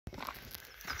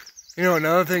You know,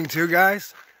 another thing too,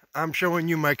 guys, I'm showing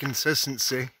you my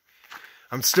consistency.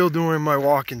 I'm still doing my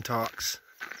walk and talks,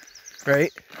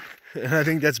 right? And I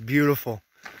think that's beautiful.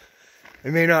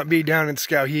 It may not be down in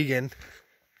Skowhegan,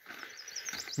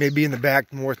 maybe in the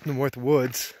back north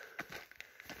woods,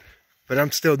 but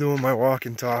I'm still doing my walk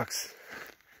and talks,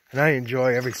 and I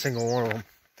enjoy every single one of them.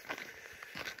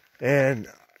 And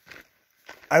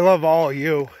I love all of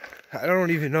you. I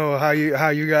don't even know how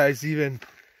you guys even.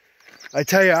 I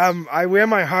tell you, I wear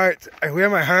my heart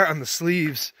on the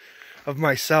sleeves of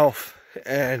myself,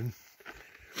 and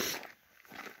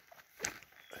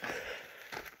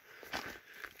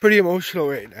pretty emotional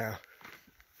right now.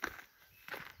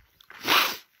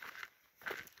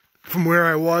 From where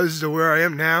I was to where I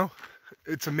am now,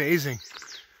 it's amazing.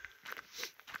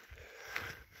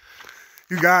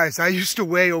 You guys, I used to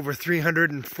weigh over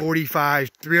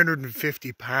 345,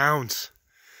 350 pounds.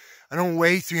 I don't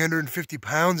weigh 350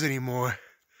 pounds anymore.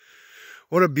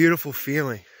 What a beautiful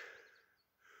feeling.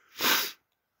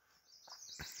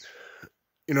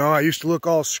 You know, I used to look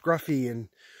all scruffy and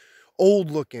old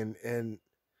looking, and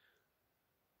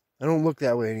I don't look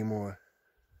that way anymore.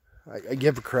 I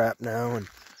give a crap now, and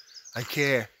I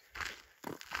care.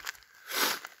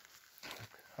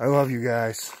 I love you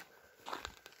guys.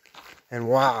 And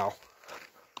wow.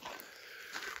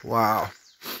 Wow.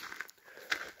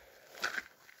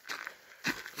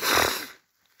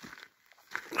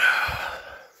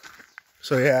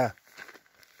 So yeah.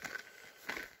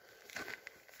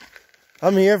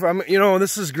 I'm here for, you know,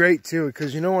 this is great too,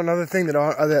 because you know another thing that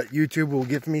YouTube will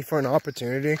give me for an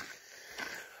opportunity?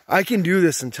 I can do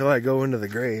this until I go into the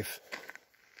grave.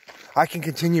 I can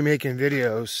continue making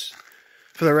videos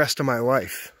for the rest of my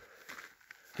life.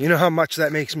 You know how much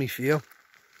that makes me feel?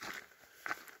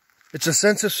 It's a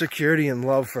sense of security and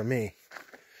love for me,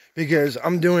 because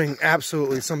I'm doing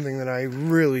absolutely something that I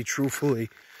really, truthfully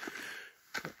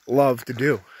love to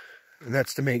do, and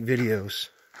that's to make videos.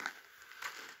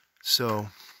 So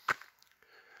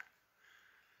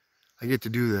I get to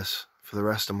do this for the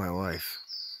rest of my life.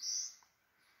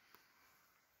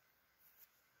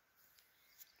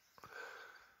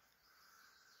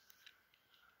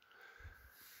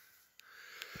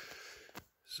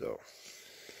 So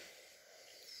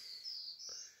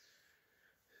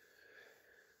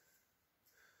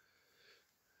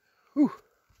whew,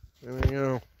 I mean, you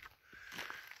know,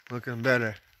 looking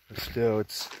better, but still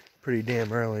it's pretty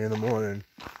damn early in the morning.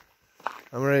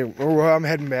 I'm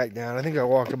heading back down. I think I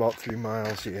walked about 3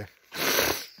 miles here.